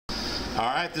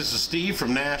Alright, this is Steve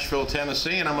from Nashville,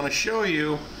 Tennessee, and I'm going to show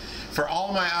you, for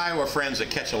all my Iowa friends that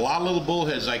catch a lot of little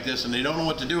bullheads like this and they don't know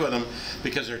what to do with them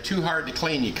because they're too hard to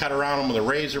clean. You cut around them with a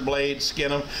razor blade,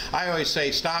 skin them. I always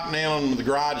say stop nailing them with the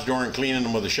garage door and cleaning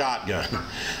them with a shotgun.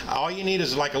 All you need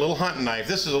is like a little hunting knife.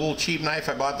 This is a little cheap knife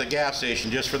I bought at the gas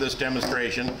station just for this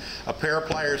demonstration. A pair of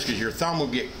pliers because your thumb will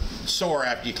get sore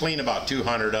after you clean about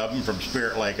 200 of them from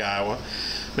Spirit Lake, Iowa.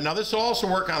 But now this will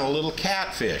also work on a little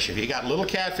catfish. If you got little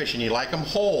catfish and you like them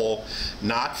whole,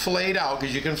 not filleted out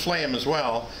because you can fillet them as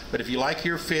well, but if you like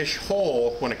your fish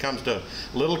whole when it comes to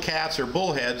little cats or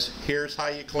bullheads, here's how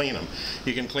you clean them.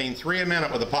 You can clean 3 a minute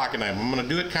with a pocket knife. I'm going to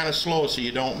do it kind of slow so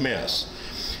you don't miss.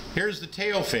 Here's the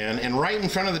tail fin, and right in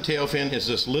front of the tail fin is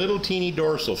this little teeny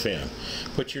dorsal fin.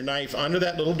 Put your knife under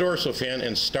that little dorsal fin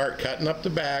and start cutting up the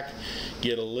back.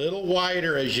 Get a little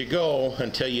wider as you go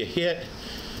until you hit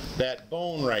that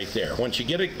bone right there. Once you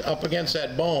get it up against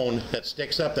that bone that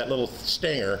sticks up, that little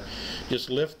stinger, just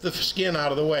lift the skin out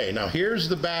of the way. Now here's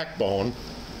the backbone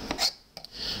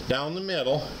down the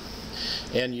middle,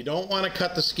 and you don't want to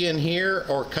cut the skin here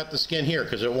or cut the skin here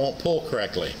because it won't pull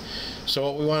correctly. So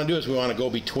what we want to do is we want to go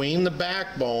between the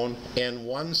backbone and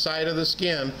one side of the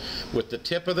skin with the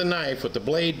tip of the knife, with the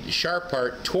blade sharp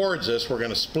part towards us. We're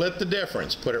going to split the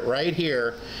difference, put it right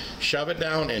here, shove it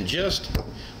down, and just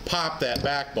pop that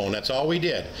backbone. That's all we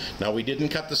did. Now we didn't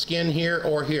cut the skin here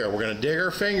or here. We're going to dig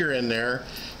our finger in there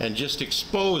and just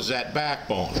expose that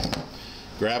backbone.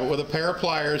 Grab it with a pair of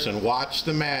pliers and watch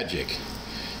the magic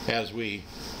as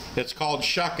it's called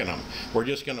shucking them. We're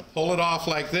just going to pull it off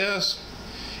like this.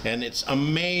 And it's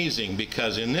amazing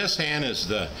because in this hand is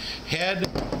the head,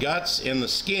 guts, and the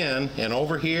skin, and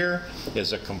over here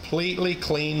is a completely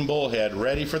clean bullhead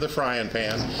ready for the frying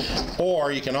pan.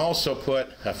 Or you can also put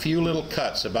a few little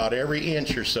cuts about every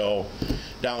inch or so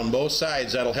down both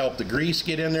sides. That'll help the grease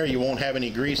get in there. You won't have any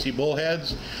greasy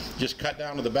bullheads. Just cut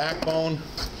down to the backbone.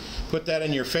 Put that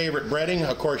in your favorite breading.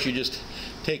 Of course, you just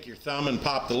take your thumb and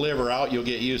pop the liver out. You'll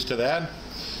get used to that.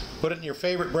 Put it in your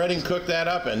favorite breading, cook that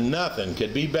up, and nothing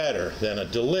could be better than a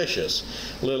delicious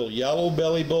little yellow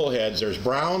belly bullheads. There's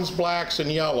browns, blacks,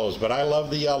 and yellows, but I love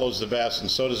the yellows the best,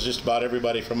 and so does just about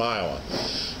everybody from Iowa.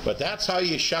 But that's how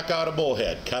you shuck out a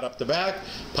bullhead. Cut up the back,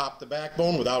 pop the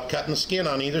backbone without cutting the skin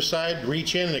on either side,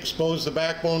 reach in and expose the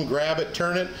backbone, grab it,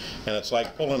 turn it, and it's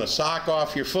like pulling a sock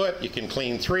off your foot. You can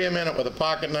clean 3 a minute with a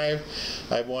pocket knife.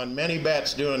 I've won many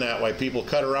bets doing that, while people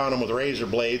cut around them with razor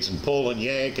blades and pull and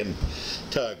yank and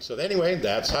tug. So anyway,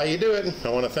 that's how you do it. I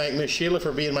want to thank Miss Sheila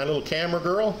for being my little camera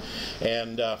girl,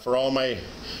 and for all my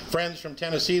friends from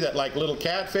Tennessee that like little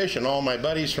catfish, and all my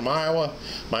buddies from Iowa,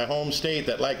 my home state,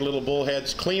 that like little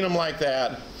bullheads. Clean them like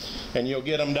that and you'll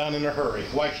get them done in a hurry.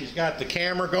 While she's got the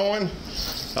camera going,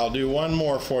 I'll do one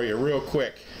more for you real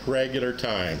quick, regular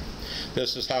time.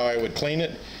 This is how I would clean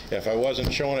it if I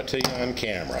wasn't showing it to you on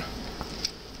camera.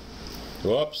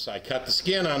 Whoops, I cut the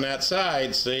skin on that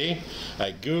side, see?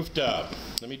 I goofed up.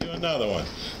 Let me do another one.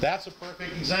 That's a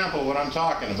perfect example of what I'm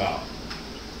talking about.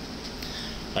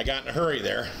 I got in a hurry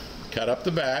there. Cut up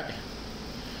the back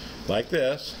like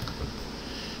this.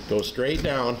 Go straight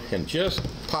down and just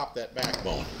pop that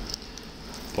backbone.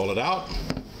 Pull it out,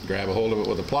 grab a hold of it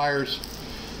with the pliers,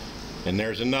 and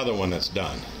there's another one that's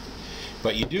done.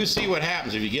 But you do see what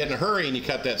happens if you get in a hurry and you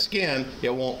cut that skin,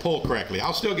 it won't pull correctly.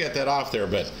 I'll still get that off there,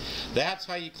 but that's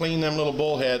how you clean them little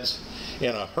bullheads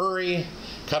in a hurry.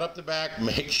 Cut up the back,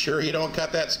 make sure you don't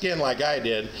cut that skin like I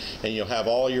did, and you'll have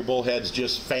all your bullheads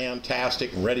just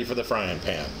fantastic and ready for the frying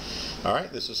pan. All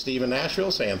right, this is Steve in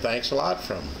Nashville saying thanks a lot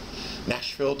from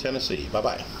Nashville, Tennessee.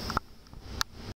 Bye-bye.